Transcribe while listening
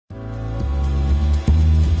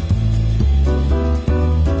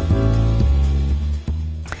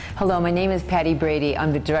Hello, my name is Patty Brady.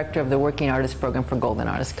 I'm the director of the Working Artist Program for Golden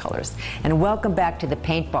Artist Colors. And welcome back to the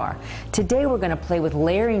Paint Bar. Today we're going to play with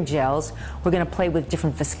layering gels. We're going to play with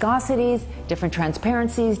different viscosities, different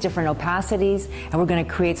transparencies, different opacities, and we're going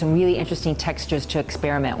to create some really interesting textures to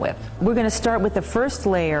experiment with. We're going to start with the first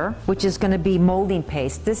layer, which is going to be molding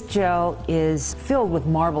paste. This gel is filled with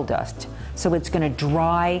marble dust, so it's going to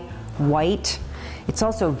dry white. It's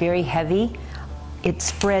also very heavy. It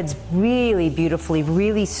spreads really beautifully,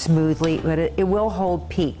 really smoothly, but it will hold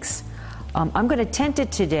peaks. I'm going to tint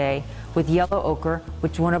it today with yellow ochre,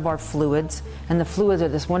 which is one of our fluids, and the fluids are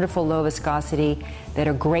this wonderful low viscosity that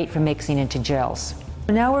are great for mixing into gels.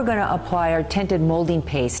 Now we're going to apply our tinted molding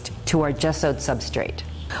paste to our gessoed substrate.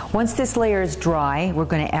 Once this layer is dry, we're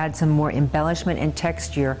going to add some more embellishment and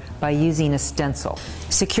texture by using a stencil.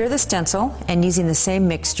 Secure the stencil, and using the same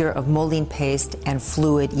mixture of molding paste and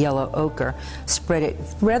fluid yellow ochre, spread it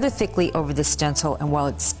rather thickly over the stencil, and while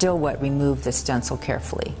it's still wet, remove the stencil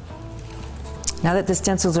carefully. Now that the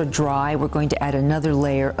stencils are dry, we're going to add another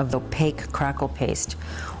layer of the opaque crackle paste.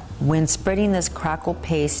 When spreading this crackle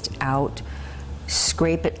paste out,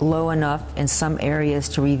 scrape it low enough in some areas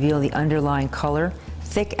to reveal the underlying color.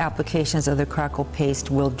 Thick applications of the crackle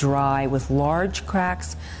paste will dry with large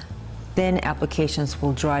cracks. Thin applications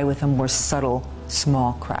will dry with a more subtle,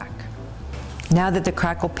 small crack. Now that the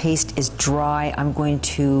crackle paste is dry, I'm going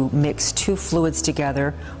to mix two fluids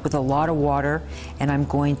together with a lot of water, and I'm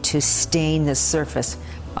going to stain the surface.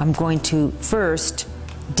 I'm going to first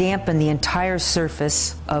dampen the entire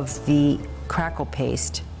surface of the crackle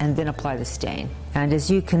paste and then apply the stain. And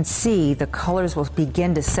as you can see, the colors will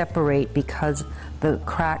begin to separate because the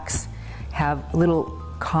cracks have little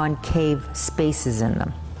concave spaces in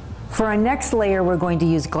them. For our next layer, we're going to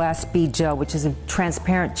use glass bead gel, which is a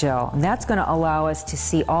transparent gel, and that's going to allow us to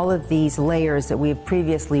see all of these layers that we have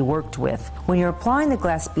previously worked with. When you're applying the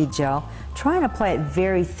glass bead gel, try and apply it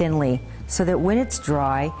very thinly so that when it's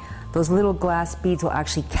dry, those little glass beads will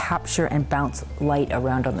actually capture and bounce light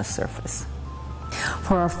around on the surface.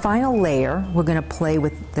 For our final layer, we're going to play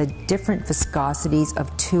with the different viscosities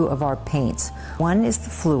of two of our paints. One is the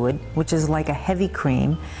fluid, which is like a heavy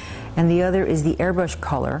cream, and the other is the airbrush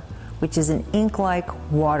color, which is an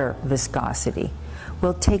ink-like water viscosity.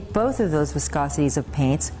 We'll take both of those viscosities of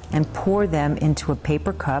paints and pour them into a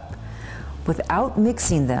paper cup. Without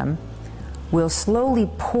mixing them, we'll slowly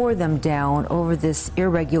pour them down over this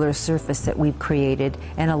irregular surface that we've created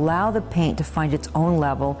and allow the paint to find its own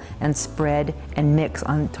level and spread and mix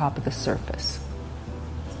on top of the surface.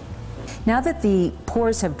 Now that the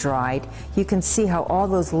pores have dried, you can see how all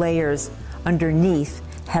those layers underneath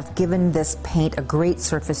have given this paint a great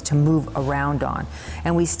surface to move around on.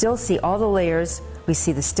 And we still see all the layers. We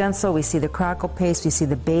see the stencil, we see the crackle paste, we see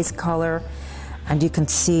the base color, and you can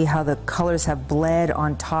see how the colors have bled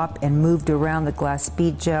on top and moved around the glass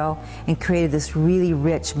bead gel and created this really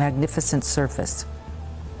rich, magnificent surface.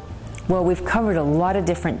 Well, we've covered a lot of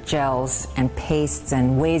different gels and pastes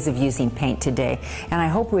and ways of using paint today, and I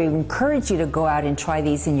hope we encourage you to go out and try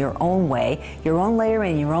these in your own way, your own layer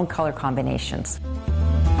and your own color combinations.